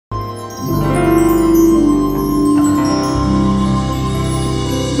Good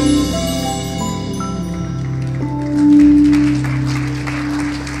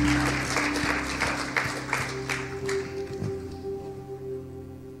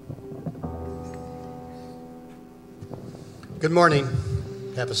morning.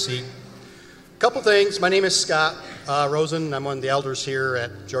 Have a seat. A couple things. My name is Scott Rosen. I'm one of the elders here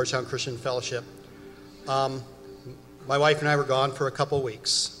at Georgetown Christian Fellowship. My wife and I were gone for a couple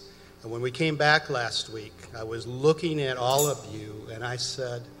weeks. And when we came back last week, I was looking at all of you and I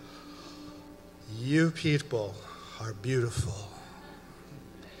said, you people are beautiful.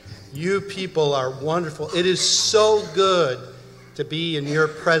 You people are wonderful. It is so good to be in your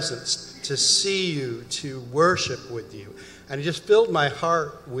presence, to see you, to worship with you. And it just filled my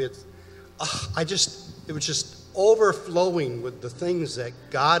heart with, it was just overflowing with the things that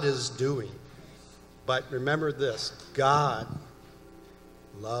God is doing. But remember this, God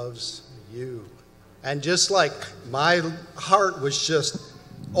loves you. And just like my heart was just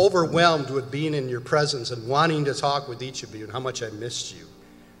overwhelmed with being in your presence and wanting to talk with each of you and how much I missed you,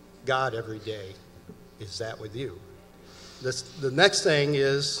 God every day is that with you. The next thing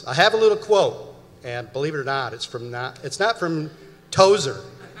is, I have a little quote. And believe it or not, it's not from Tozer.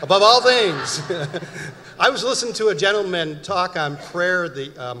 Above all things. I was listening to a gentleman talk on prayer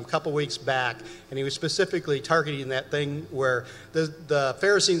a couple weeks back, and he was specifically targeting that thing where the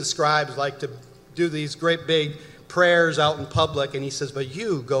Pharisees and the scribes like to do these great big prayers out in public, and he says, but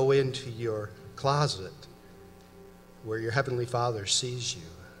you go into your closet where your heavenly Father sees you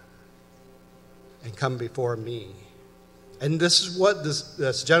and come before me. And this is what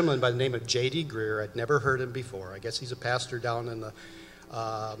this gentleman by the name of J.D. Greer, I'd never heard him before. I guess he's a pastor down in the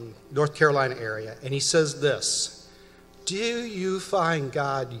North Carolina area. And he says this, do you find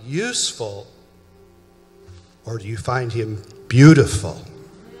God useful or do you find him beautiful?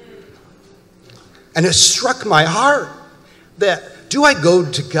 And it struck my heart that do I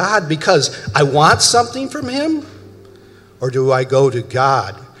go to God because I want something from him? Or do I go to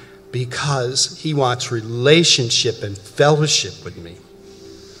God because he wants relationship and fellowship with me?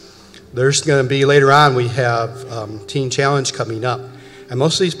 There's going to be, later on, we have Teen Challenge coming up. And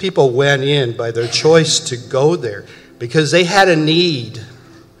most of these people went in by their choice to go there because they had a need.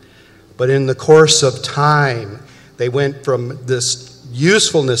 But in the course of time, they went from this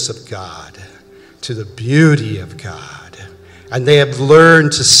usefulness of God to the beauty of God. And they have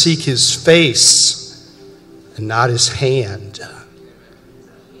learned to seek his face and not his hand.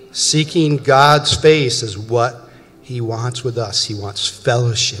 Seeking God's face is what he wants with us. He wants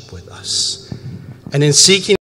fellowship with us. And in seeking